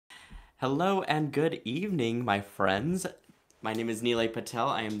Hello and good evening, my friends. My name is Nilay Patel.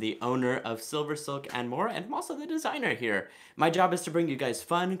 I am the owner of Silver Silk and more, and I'm also the designer here. My job is to bring you guys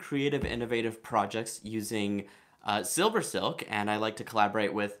fun, creative, innovative projects using Silver Silk, and I like to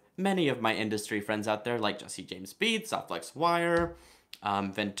collaborate with many of my industry friends out there, like Jesse James Beats, Softflex Wire,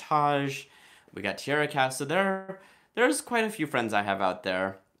 Vintage. We got Tierra Cast. So there's quite a few friends I have out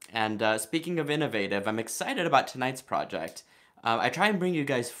there. And speaking of innovative, I'm excited about tonight's project. I try and bring you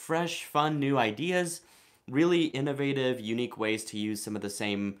guys fresh, fun, new ideas, really innovative, unique ways to use some of the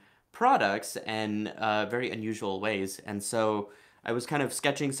same products in very unusual ways. And so I was kind of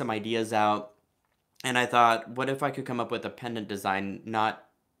sketching some ideas out, and I thought, what if I could come up with a pendant design, not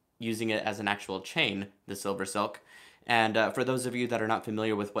using it as an actual chain, the Silver Silk. And for those of you that are not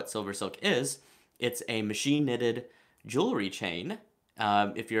familiar with what Silver Silk is, it's a machine knitted jewelry chain.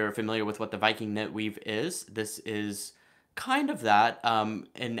 If you're familiar with what the Viking knit weave is, this is kind of that,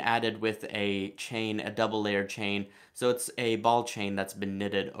 and added with a chain, a double layered chain. So it's a ball chain that's been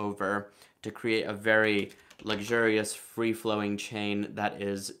knitted over to create a very luxurious, free-flowing chain that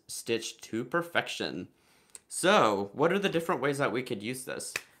is stitched to perfection. So, what are the different ways that we could use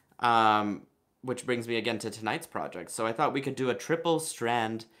this? Which brings me again to tonight's project. So I thought we could do a triple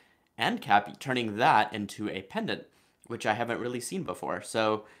strand end cap, turning that into a pendant, which I haven't really seen before.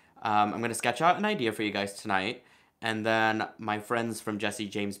 So I'm going to sketch out an idea for you guys tonight. And then my friends from Jesse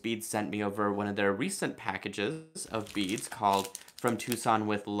James Beads sent me over one of their recent packages of beads called From Tucson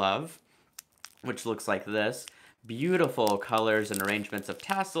with Love, which looks like this. Beautiful colors and arrangements of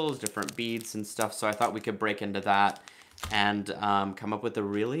tassels, different beads and stuff. So I thought we could break into that and come up with a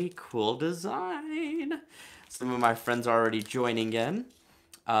really cool design. Some of my friends are already joining in.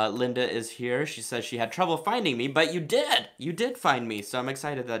 Linda is here. She says she had trouble finding me, but you did. You did find me, so I'm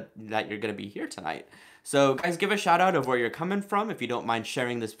excited that you're going to be here tonight. So guys, give a shout out of where you're coming from if you don't mind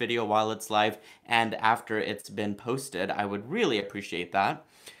sharing this video while it's live and after it's been posted. I would really appreciate that.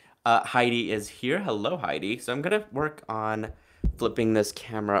 Heidi is here. Hello, Heidi. So I'm going to work on flipping this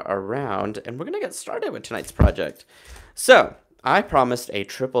camera around, and we're going to get started with tonight's project. So I promised a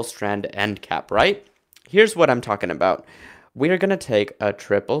triple strand end cap, right? Here's what I'm talking about. We are going to take a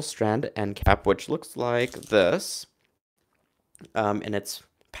triple strand end cap, which looks like this in its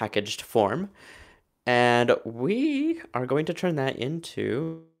packaged form. And we are going to turn that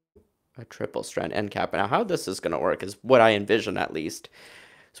into a triple strand end cap. Now, how this is going to work is what I envision, at least.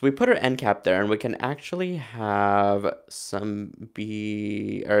 So we put our end cap there, and we can actually have some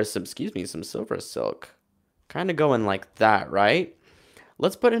silver silk kind of going like that, right?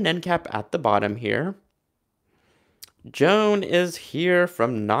 Let's put an end cap at the bottom here. Joan is here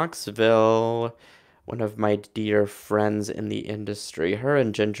from Knoxville, one of my dear friends in the industry. Her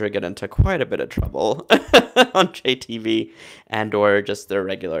and Ginger get into quite a bit of trouble on JTV and or just their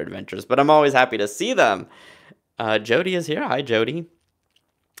regular adventures, but I'm always happy to see them. Jody is here. Hi, Jody.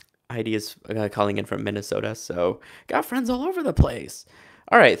 Heidi is calling in from Minnesota, so got friends all over the place.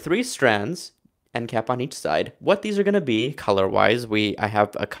 All right, 3 strands, end cap on each side. What these are going to be color-wise, I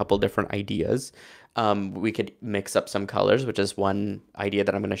have a couple different ideas. We could mix up some colors, which is one idea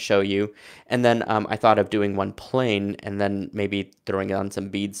that I'm going to show you. And then I thought of doing one plain and then maybe throwing on some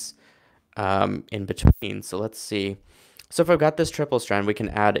beads in between. So let's see. So if I've got this triple strand, we can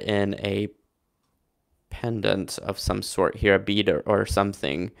add in a pendant of some sort here, a bead or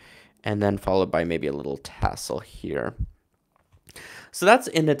something, and then followed by maybe a little tassel here. So that's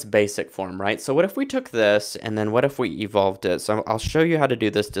in its basic form, right? So what if we took this and then what if we evolved it? So I'll show you how to do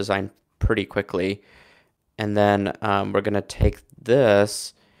this design pretty quickly. And then we're going to take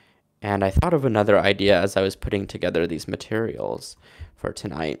this, and I thought of another idea as I was putting together these materials for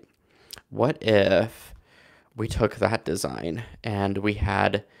tonight. What if we took that design and we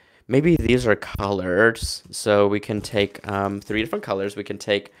had, maybe these are colors, so we can take 3 different colors. We can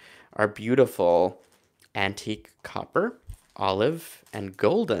take our beautiful antique copper, olive, and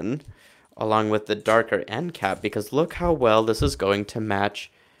golden, along with the darker end cap, because look how well this is going to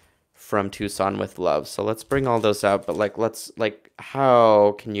match From Tucson with Love. So let's bring all those out, but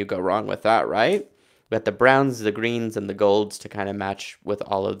how can you go wrong with that, right? We got the browns, the greens, and the golds to kind of match with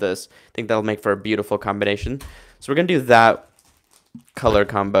all of this. I think that'll make for a beautiful combination. So we're going to do that color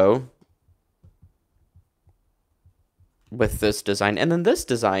combo with this design. And then this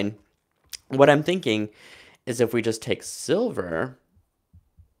design, what I'm thinking is if we just take silver,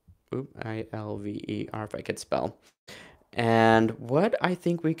 I-L-V-E-R, if I could spell. And what I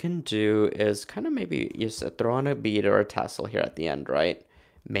think we can do is kind of maybe just throw on a bead or a tassel here at the end, right?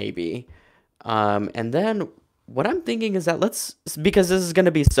 Maybe. And then what I'm thinking is that because this is going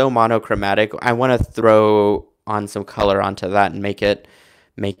to be so monochromatic, I want to throw on some color onto that and make it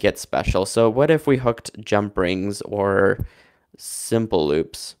make it special. So what if we hooked jump rings or simple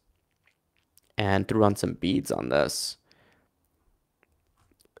loops and threw on some beads on this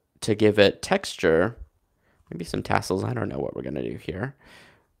to give it texture? Maybe some tassels. I don't know what we're going to do here.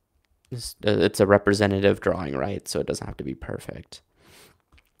 It's a representative drawing, right? So it doesn't have to be perfect.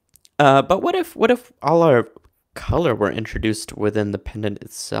 But what if all our color were introduced within the pendant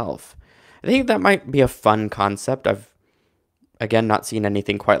itself? I think that might be a fun concept. I've, again, not seen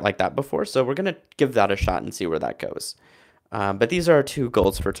anything quite like that before, so we're going to give that a shot and see where that goes. But these are our 2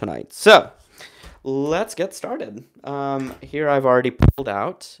 goals for tonight. So let's get started. Here I've already pulled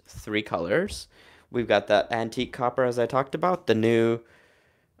out 3 colors. We've got that antique copper, as I talked about, the new,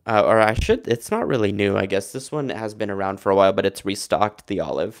 it's not really new, I guess. This one has been around for a while, but it's restocked, the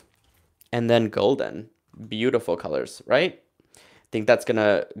olive. And then golden. Beautiful colors, right? I think that's going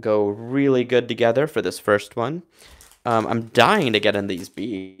to go really good together for this first one. I'm dying to get in these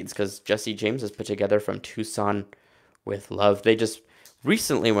beads because Jesse James has put together from Tucson with Love. They just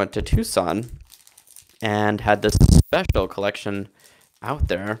recently went to Tucson and had this special collection out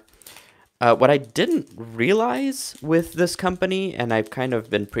there. What I didn't realize with this company, and I've kind of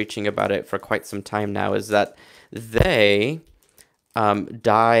been preaching about it for quite some time now, is that they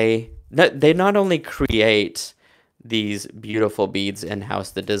they not only create these beautiful beads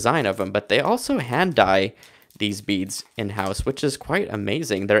in-house, the design of them, but they also hand dye these beads in-house, which is quite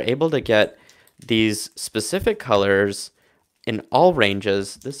amazing. They're able to get these specific colors in all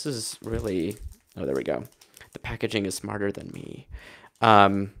ranges. This is really, oh, there we go. The packaging is smarter than me.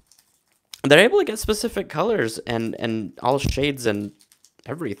 They're able to get specific colors and all shades and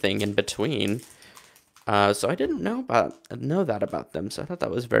everything in between. So I didn't know that about them, so I thought that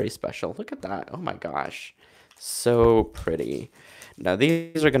was very special. Look at that. Oh my gosh. So pretty. Now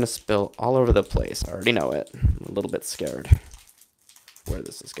these are going to spill all over the place. I already know it. I'm a little bit scared where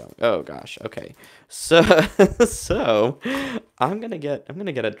this is going. Oh gosh. Okay. So I'm going to get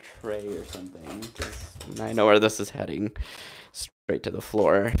a tray or something. I know where this is heading. Straight to the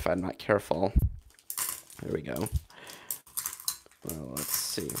floor if I'm not careful. There we go. Well, let's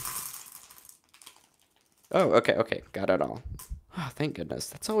see. Oh, okay, got it all. Oh, thank goodness.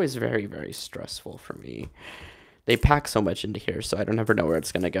 That's always very, very stressful for me. They pack so much into here, so I don't ever know where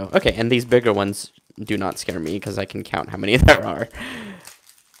it's going to go. Okay, and these bigger ones do not scare me because I can count how many there are.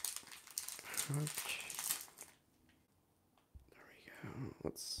 There we go.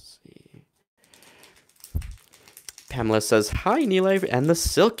 Let's see. Pamela says, hi, Neelife and the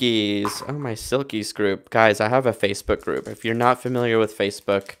Silkies. Oh, my Silkies group. Guys, I have a Facebook group. If you're not familiar with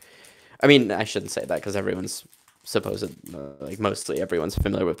Facebook, I mean, I shouldn't say that because everyone's mostly everyone's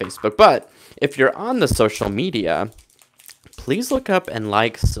familiar with Facebook. But if you're on the social media, please look up and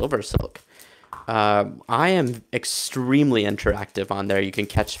like Silver Silk. I am extremely interactive on there. You can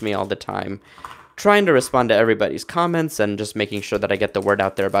catch me all the time trying to respond to everybody's comments and just making sure that I get the word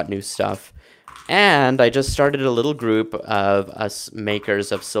out there about new stuff. And I just started a little group of us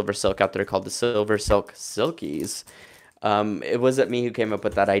makers of Silver Silk out there called the Silver Silk Silkies. It wasn't me who came up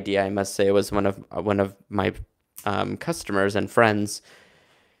with that idea. I must say it was one of my customers and friends.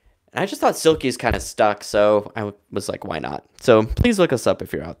 And I just thought Silkies kind of stuck, so I was like, why not? So please look us up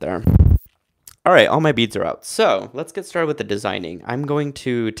if you're out there. All right, all my beads are out. So let's get started with the designing. I'm going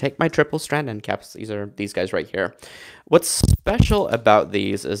to take my triple-strand end caps. These are these guys right here. What's special about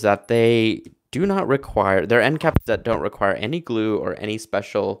these is that they do not require, they're end caps that don't require any glue or any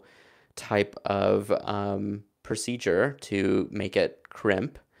special type of procedure to make it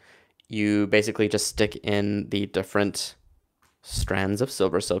crimp. You basically just stick in the different strands of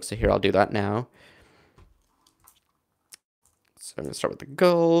Silver Silk. So here, I'll do that now. So I'm going to start with the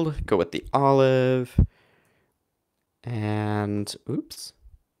gold, go with the olive, and oops,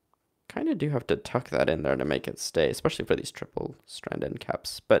 kind of do have to tuck that in there to make it stay, especially for these triple strand end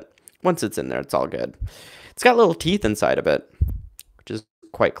caps. But once it's in there, it's all good. It's got little teeth inside of it, which is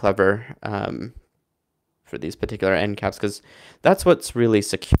quite clever for these particular end caps, because that's what's really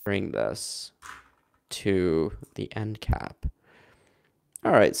securing this to the end cap.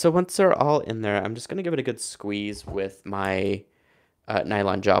 All right, so once they're all in there, I'm just going to give it a good squeeze with my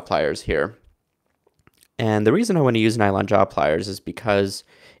nylon jaw pliers here. And the reason I want to use nylon jaw pliers is because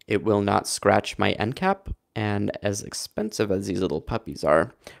it will not scratch my end cap, and as expensive as these little puppies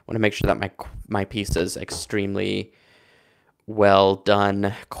are, I want to make sure that my piece is extremely well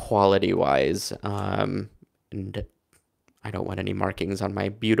done quality-wise. And I don't want any markings on my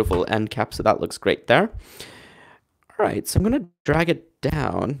beautiful end cap, so that looks great there. All right, so I'm going to drag it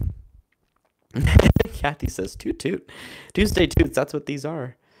down. Kathy says, toot toot. Tuesday toots, that's what these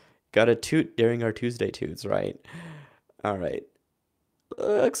are. Got a toot during our Tuesday toots, right? All right.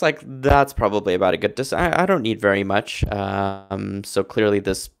 Looks like that's probably about a good distance. I don't need very much. So clearly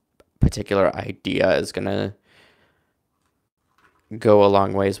this particular idea is gonna go a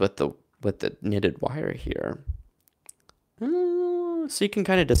long ways with the knitted wire here. So you can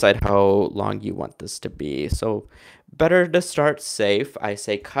kind of decide how long you want this to be. So better to start safe. I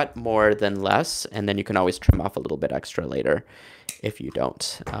say cut more than less, and then you can always trim off a little bit extra later if you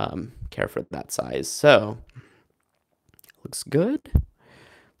don't care for that size. So looks good.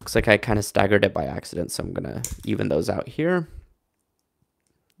 Looks like I kind of staggered it by accident, so I'm gonna even those out here.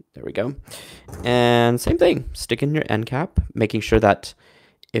 There we go. And same thing, stick in your end cap, making sure that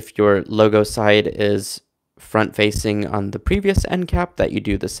if your logo side is front facing on the previous end cap, that you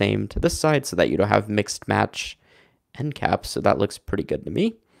do the same to this side so that you don't have mixed match end caps. So that looks pretty good to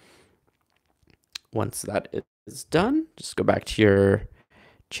me. Once that is done, just go back to your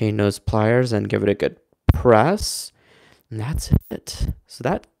chain nose pliers and give it a good press. And that's it. So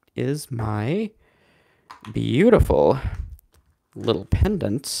that is my beautiful little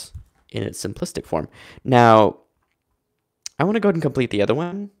pendant in its simplistic form. Now, I want to go ahead and complete the other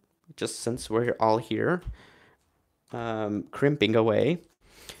one, just since we're all here, crimping away.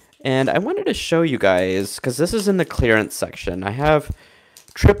 And I wanted to show you guys, because this is in the clearance section. I have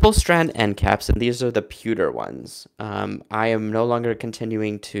triple strand end caps, and these are the pewter ones. I am no longer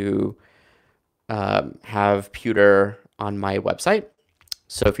continuing to have pewter on my website.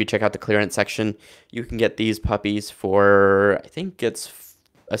 So if you check out the clearance section, you can get these puppies for, I think it's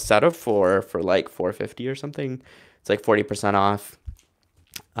a set of 4 for like $4.50 or something. It's like 40% off.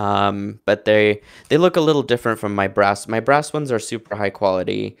 But they look a little different from my brass. My brass ones are super high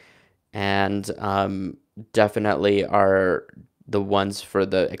quality and definitely are the ones for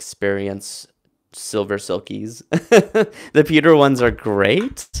the experience silver silkies. The pewter ones are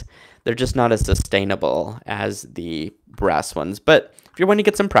great. They're just not as sustainable as the brass ones. But if you want to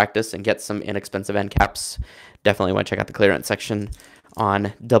get some practice and get some inexpensive end caps, definitely want to check out the clearance section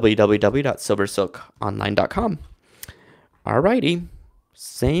on www.silversilkonline.com. Alrighty,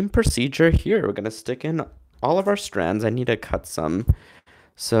 same procedure here. We're going to stick in all of our strands. I need to cut some.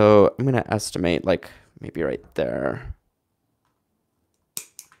 So I'm going to estimate like maybe right there.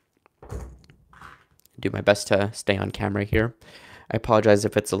 Do my best to stay on camera here. I apologize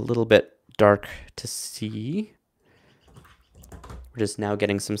if it's a little bit dark to see. We're just now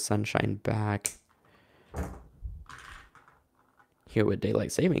getting some sunshine back here with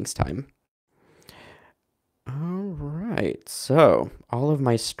daylight savings time. All right, so all of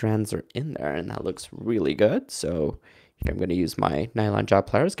my strands are in there and that looks really good. So here I'm going to use my nylon jaw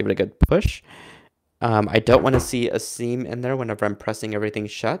pliers, give it a good push. I don't want to see a seam in there whenever I'm pressing everything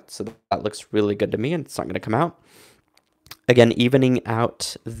shut. So that looks really good to me and it's not going to come out. Again, evening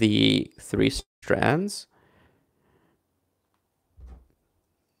out the 3 strands.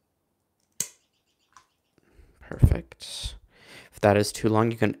 Perfect. If that is too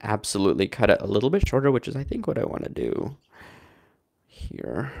long, you can absolutely cut it a little bit shorter, which is, I think, what I want to do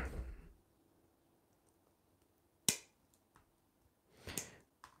here.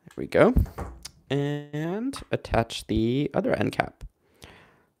 There we go. And attach the other end cap.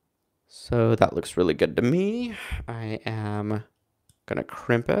 So that looks really good to me. I am going to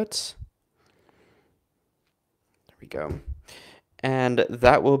crimp it. There we go. And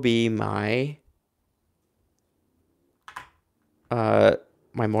that will be my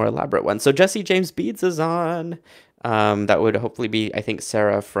my more elaborate one. So Jesse James Beads is on. That would hopefully be, I think,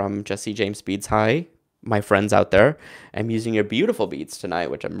 Sarah from Jesse James Beads. Hi, my friends out there. I'm using your beautiful beads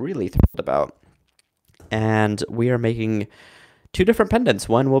tonight, which I'm really thrilled about. And we are making 2 different pendants.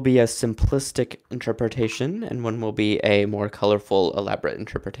 One will be a simplistic interpretation, and one will be a more colorful, elaborate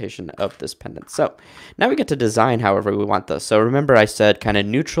interpretation of this pendant. So now we get to design however we want this. So remember I said kind of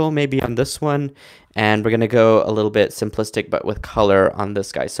neutral maybe on this one, and we're going to go a little bit simplistic but with color on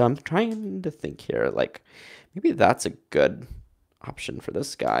this guy. So I'm trying to think here, like maybe that's a good option for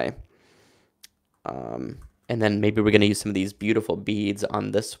this guy. And then maybe we're going to use some of these beautiful beads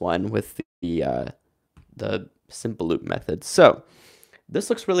on this one with the simple loop method. So this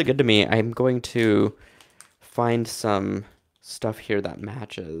looks really good to me. I'm going to find some stuff here that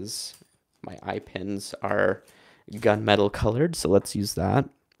matches. My eye pins are gunmetal colored, so let's use that.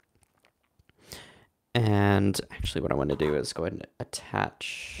 And actually what I want to do is go ahead and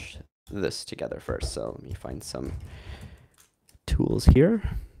attach this together first. So let me find some tools here.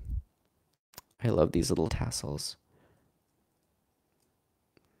 I love these little tassels.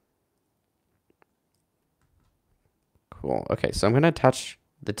 Cool. Okay, so I'm going to attach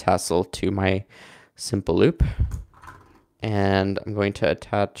the tassel to my simple loop. And I'm going to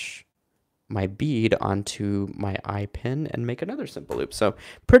attach my bead onto my eye pin and make another simple loop. So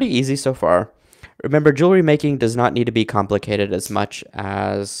pretty easy so far. Remember, jewelry making does not need to be complicated as much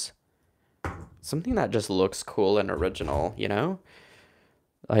as something that just looks cool and original, you know?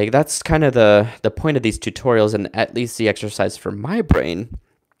 Like, that's kind of the point of these tutorials, and at least the exercise for my brain,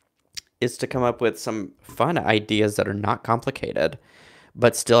 is to come up with some fun ideas that are not complicated,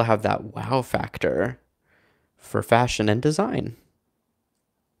 but still have that wow factor for fashion and design.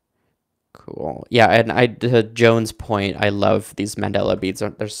 Cool. Yeah, and to Joan's point, I love these Mandela beads.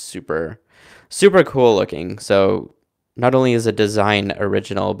 They're super, super cool looking. So not only is the design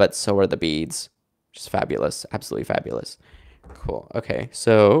original, but so are the beads. Just fabulous. Absolutely fabulous. Cool. Okay,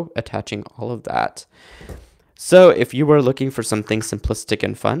 so attaching all of that. So if you were looking for something simplistic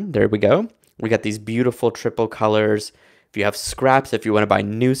and fun, there we go. We got these beautiful triple colors. If you have scraps, if you want to buy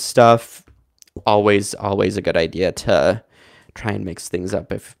new stuff, always a good idea to try and mix things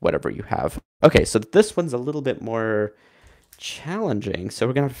up if whatever you have. Okay, so this one's a little bit more challenging, so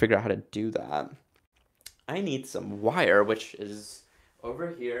we're gonna have to figure out how to do that. I need some wire, which is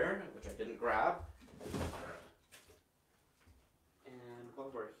over here, which I didn't grab. And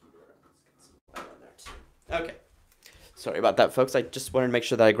while we're here, let's get some wire in there too. Okay. Sorry about that, folks. I just wanted to make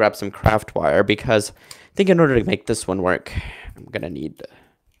sure that I grab some craft wire because I think in order to make this one work, I'm gonna need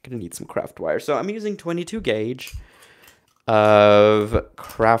some craft wire. So I'm using 22 gauge of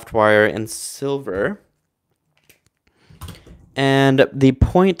craft wire in silver. And the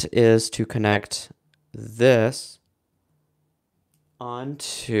point is to connect this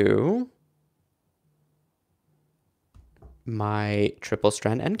onto my triple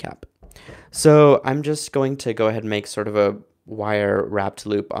strand end cap. So I'm just going to go ahead and make sort of a wire wrapped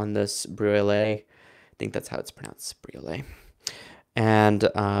loop on this brûlée. I think that's how it's pronounced, brûlée.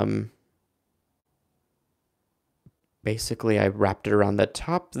 And basically I wrapped it around the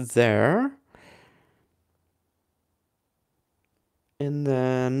top there. And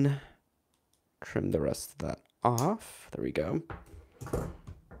then trim the rest of that off. There we go.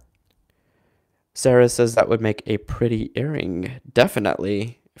 Sarah says that would make a pretty earring.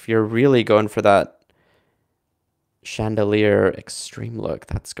 Definitely. If you're really going for that chandelier extreme look,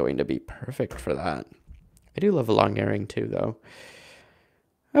 that's going to be perfect for that. I do love a long earring too, though.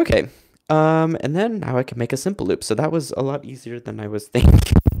 Okay. And then now I can make a simple loop. So that was a lot easier than I was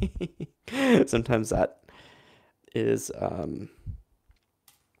thinking. Sometimes that is,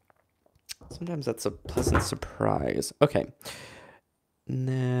 sometimes that's a pleasant surprise. Okay. And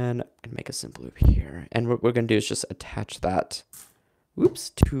then I'm going to make a simple loop here. And what we're going to do is just attach that,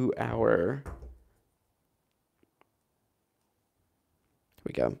 to our,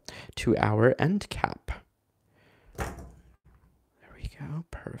 to our end cap. There we go.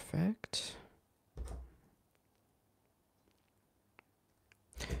 Perfect.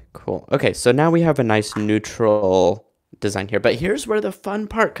 Cool. Okay, so now we have a nice neutral design here. But here's where the fun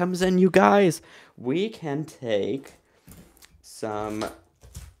part comes in, you guys. We can take some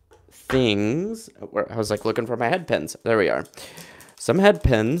things. I was like looking for my head pins. There we are. Some head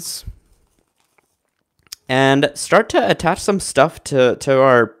pins. And start to attach some stuff to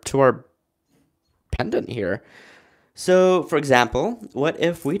our pendant here. So, for example, what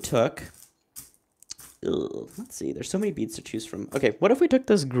if we took, let's see, there's so many beads to choose from. Okay, what if we took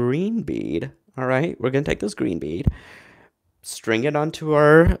this green bead? All right, we're going to take this green bead, string it onto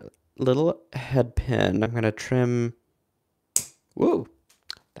our little head pin. I'm going to trim, whoa,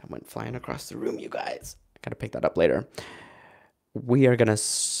 that went flying across the room, you guys. I got to pick that up later. We are going to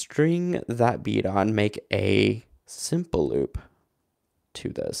string that bead on, make a simple loop to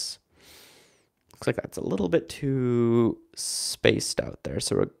this. Looks like that's a little bit too spaced out there,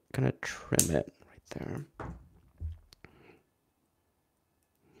 so we're going to trim it right there.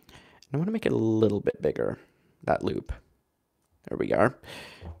 And I want to make it a little bit bigger, that loop. There we are.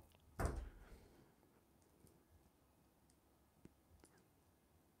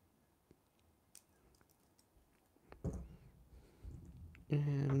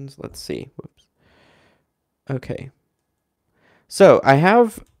 And let's see. Whoops. Okay. So I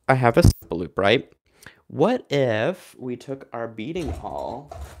have a simple loop, right? What if we took our beading awl?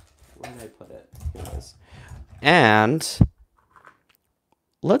 Where did I put it? Here it is. And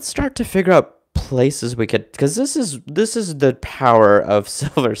let's start to figure out places we could, because this is the power of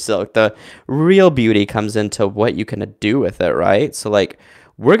silver silk. The real beauty comes into what you can do with it, right? So like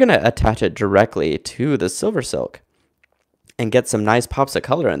we're gonna attach it directly to the silver silk and get some nice pops of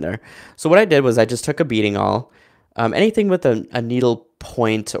color in there. So what I did was I just took a beading awl, anything with a needle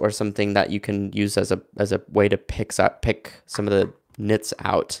point or something that you can use as a way to pick some of the knits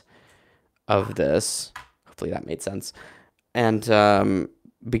out of this. Hopefully that made sense. And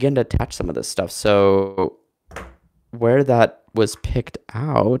begin to attach some of this stuff. So where that was picked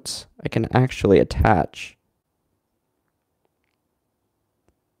out, I can actually attach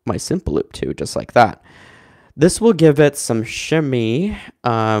my simple loop to, just like that. This will give it some shimmy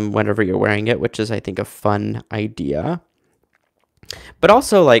whenever you're wearing it, which is, I think, a fun idea. But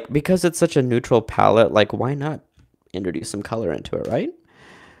also, like, because it's such a neutral palette, like, why not introduce some color into it, right?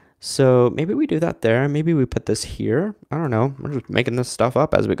 So maybe we do that there. Maybe we put this here. I don't know. We're just making this stuff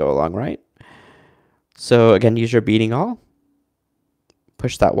up as we go along, right? So again, use your beading awl.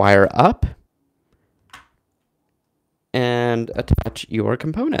 Push that wire up. And attach your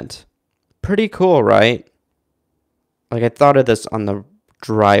component. Pretty cool, right? Like, I thought of this on the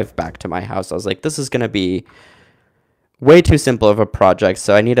drive back to my house. I was like, this is going to be way too simple of a project,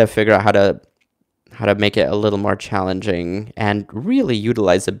 so I need to figure out how to make it a little more challenging and really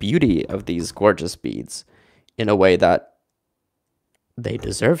utilize the beauty of these gorgeous beads in a way that they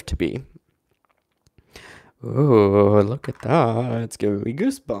deserve to be. Ooh, look at that. It's giving me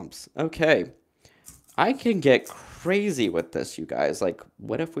goosebumps. Okay. I can get crazy with this, you guys. Like,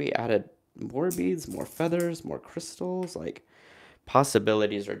 what if we added more beads, more feathers, more crystals? Like,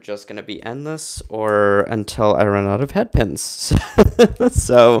 possibilities are just going to be endless, or until I run out of head pins.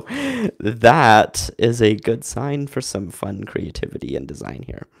 So that is a good sign for some fun creativity and design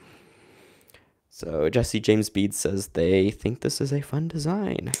here. So Jesse James Bead says they think this is a fun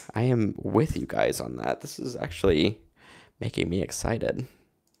design. I am with you guys on that. This is actually making me excited.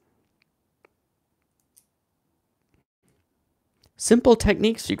 Simple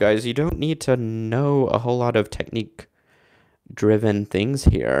techniques, you guys. You don't need to know a whole lot of technique driven things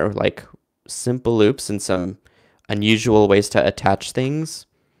here, like simple loops and some unusual ways to attach things.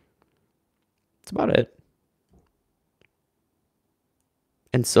 That's about it.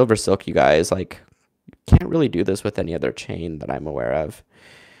 And silver silk, you guys, like, can't really do this with any other chain that I'm aware of.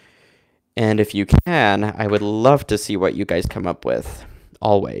 And if you can, I would love to see what you guys come up with.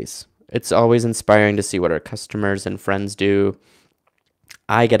 Always. It's always inspiring to see what our customers and friends do.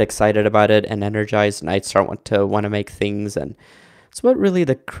 I get excited about it and energized, and I start to want to make things, and it's what really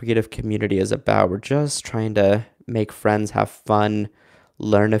the creative community is about. We're just trying to make friends, have fun,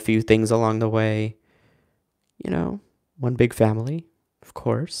 learn a few things along the way. You know, one big family, of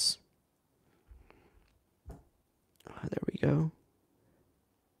course. There we go.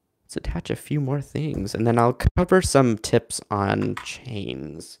 Let's attach a few more things, and then I'll cover some tips on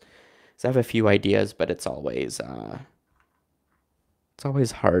chains. So I have a few ideas, but it's always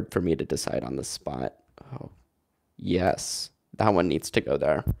hard for me to decide on the spot. Oh, yes, that one needs to go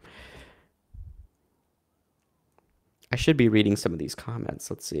there. I should be reading some of these comments.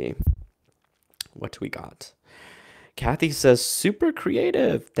 Let's see. What do we got? Kathy says, super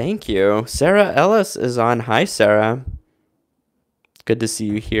creative. Thank you. Sarah Ellis is on. Hi, Sarah. Good to see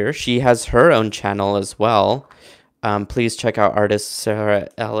you here. She has her own channel as well. Please check out artist Sarah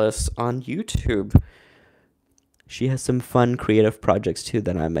Ellis on YouTube. She has some fun creative projects too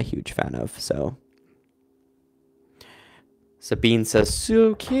that I'm a huge fan of. So Sabine says,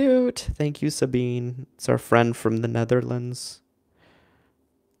 so cute. Thank you, Sabine. It's our friend from the Netherlands.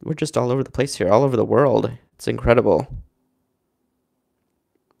 We're just all over the place here, all over the world. It's incredible.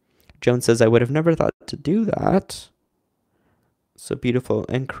 Joan says, I would have never thought to do that. So beautiful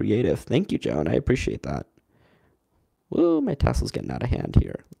and creative. Thank you, Joan. I appreciate that. Whoa, my tassel's getting out of hand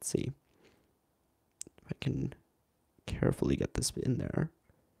here. Let's see if I can carefully get this in there.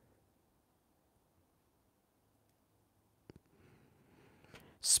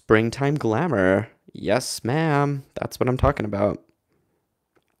 Springtime glamour. Yes, ma'am. That's what I'm talking about.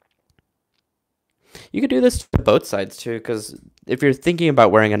 You could do this to both sides too, because if you're thinking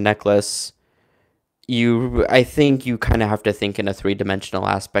about wearing a necklace, I think you kind of have to think in a three-dimensional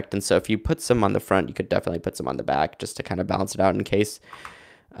aspect. And so if you put some on the front, you could definitely put some on the back just to kind of balance it out in case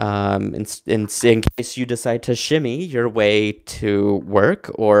in case you decide to shimmy your way to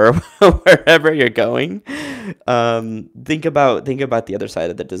work or wherever you're going. Think about the other side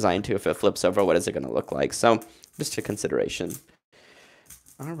of the design too. If it flips over, what is it going to look like? So just a consideration.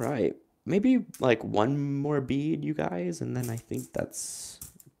 All right, maybe like one more bead, you guys, and then I think that's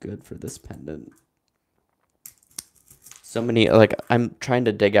good for this pendant. So many, like, I'm trying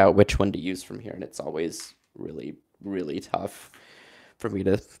to dig out which one to use from here, and it's always really, really tough for me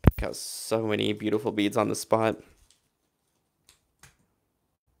to pick out so many beautiful beads on the spot.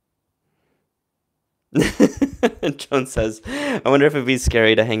 Joan says, I wonder if it'd be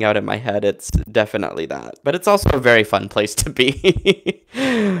scary to hang out in my head. It's definitely that. But it's also a very fun place to be.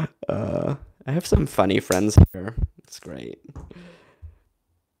 I have some funny friends here. It's great.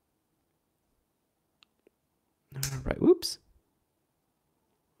 All right. Whoops.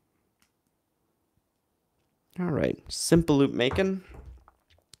 All right, simple loop making.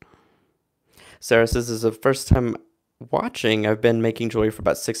 Sarah says, this is the first time watching. I've been making jewelry for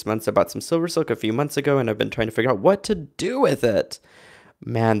about 6 months. I bought some silver silk a few months ago, and I've been trying to figure out what to do with it.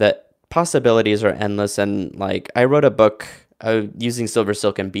 Man, the possibilities are endless. And like, I wrote a book using silver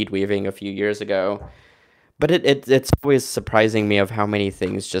silk and bead weaving a few years ago, but it's always surprising me of how many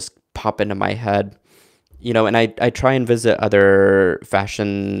things just pop into my head. You know, and I try and visit other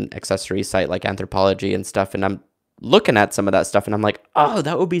fashion accessory site like Anthropology and stuff, and I'm looking at some of that stuff, and I'm like, oh,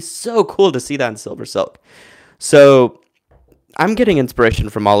 that would be so cool to see that in silver silk. So I'm getting inspiration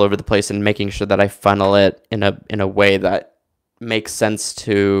from all over the place and making sure that I funnel it in a way that makes sense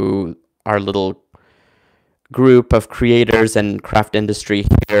to our little group of creators and craft industry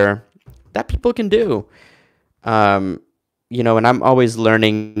here that people can do. Um, you know, and I'm always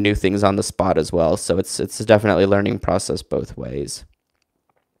learning new things on the spot as well. So it's definitely a learning process both ways.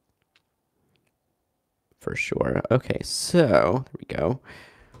 For sure. Okay, so there we go.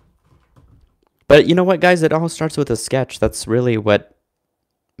 But you know what, guys? It all starts with a sketch. That's really what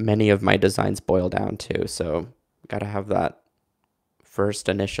many of my designs boil down to. So gotta have that first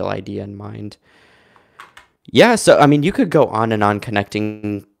initial idea in mind. Yeah, so I mean, you could go on and on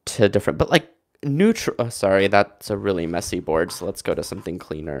connecting to different, but like neutral. Oh, sorry, that's a really messy board. So let's go to something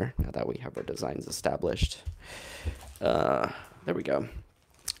cleaner now that we have our designs established. There we go.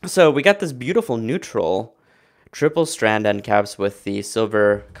 So we got this beautiful neutral triple strand end caps with the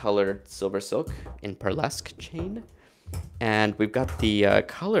silver colored silver silk in pearlesque chain. And we've got the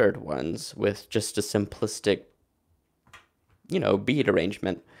colored ones with just a simplistic, you know, bead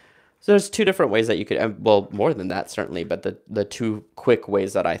arrangement. So there's two different ways that you could, well, more than that certainly, but the two quick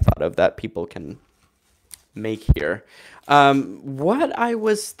ways that I thought of that people can make here. What I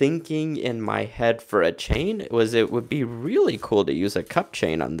was thinking in my head for a chain was it would be really cool to use a cup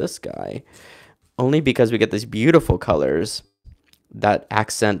chain on this guy, only because we get these beautiful colors that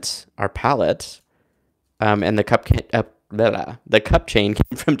accent our palette. And the cup chain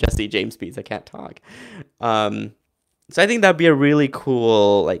came from Jesse James Beads. I can't talk. So I think that'd be a really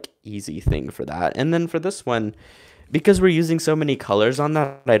cool, like, easy thing for that. And then for this one, because we're using so many colors on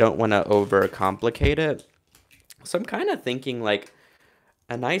that, I don't want to overcomplicate it. So I'm kind of thinking like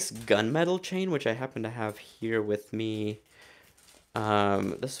a nice gunmetal chain, which I happen to have here with me.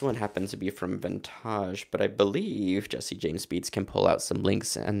 This one happens to be from Vintage, but I believe Jesse James Beads can pull out some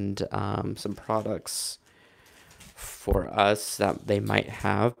links and some products for us that they might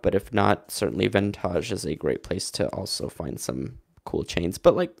have, but if not, certainly Vintage is a great place to also find some cool chains.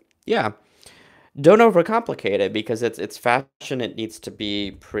 But like, yeah, don't overcomplicate it because it's fashion. It needs to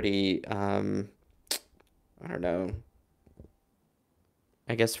be pretty, I don't know.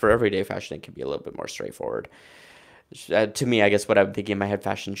 I guess for everyday fashion, it can be a little bit more straightforward. To me, I guess what I'm thinking in my head,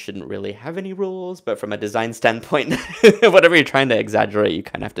 fashion shouldn't really have any rules, but from a design standpoint, whatever you're trying to exaggerate, you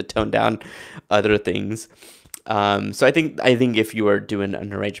kind of have to tone down other things. So I think if you are doing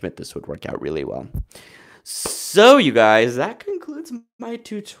an arrangement, this would work out really well. So you guys, that concludes my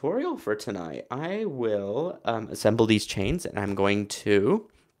tutorial for tonight. I will assemble these chains, and I'm going to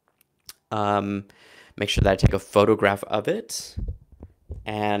make sure that I take a photograph of it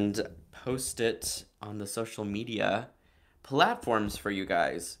and post it on the social media platforms for you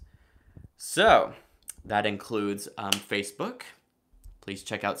guys. So that includes Facebook. Please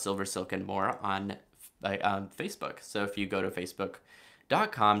check out Silver Silk and More on Facebook. So if you go to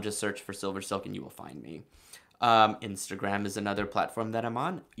facebook.com, just search for Silver Silk and you will find me. Instagram is another platform that I'm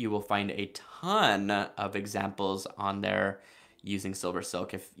on. You will find a ton of examples on there using Silver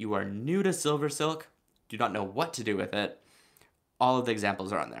Silk. If you are new to Silver Silk, do not know what to do with it, all of the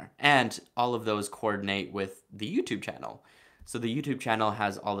examples are on there. And all of those coordinate with the YouTube channel. So the YouTube channel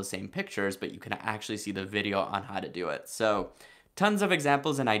has all the same pictures, but you can actually see the video on how to do it. So tons of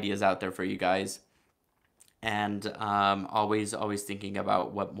examples and ideas out there for you guys. And always thinking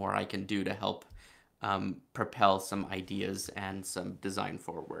about what more I can do to help propel some ideas and some design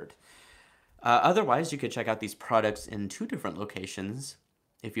forward. Otherwise, you could check out these products in two different locations.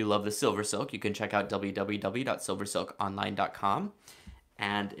 If you love the Silver Silk, you can check out www.silversilkonline.com.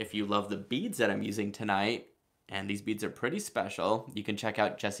 And if you love the beads that I'm using tonight, and these beads are pretty special, you can check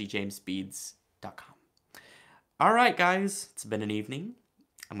out jessejamesbeads.com. All right, guys, it's been an evening.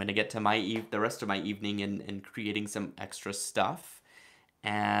 I'm going to get to the rest of my evening in creating some extra stuff.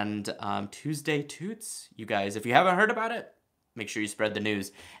 And Tuesday Toots, you guys, if you haven't heard about it, make sure you spread the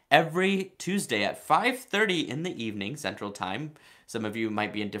news. Every Tuesday at 5:30 in the evening, Central Time. Some of you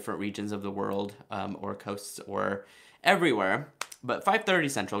might be in different regions of the world or coasts or everywhere. But 5:30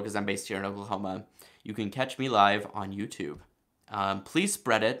 Central, because I'm based here in Oklahoma, you can catch me live on YouTube. Please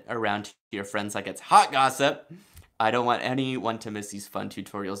spread it around to your friends like it's hot gossip. I don't want anyone to miss these fun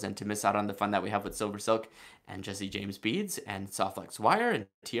tutorials and to miss out on the fun that we have with Silver Silk and Jesse James beads and Softflex wire and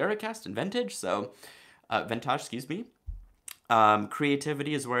Tiara cast and Vintage. So, Vintage, excuse me.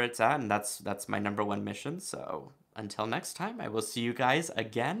 Creativity is where it's at, and that's my number one mission. So until next time, I will see you guys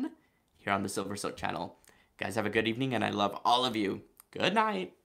again here on the Silver Silk channel. Guys, have a good evening, and I love all of you. Good night.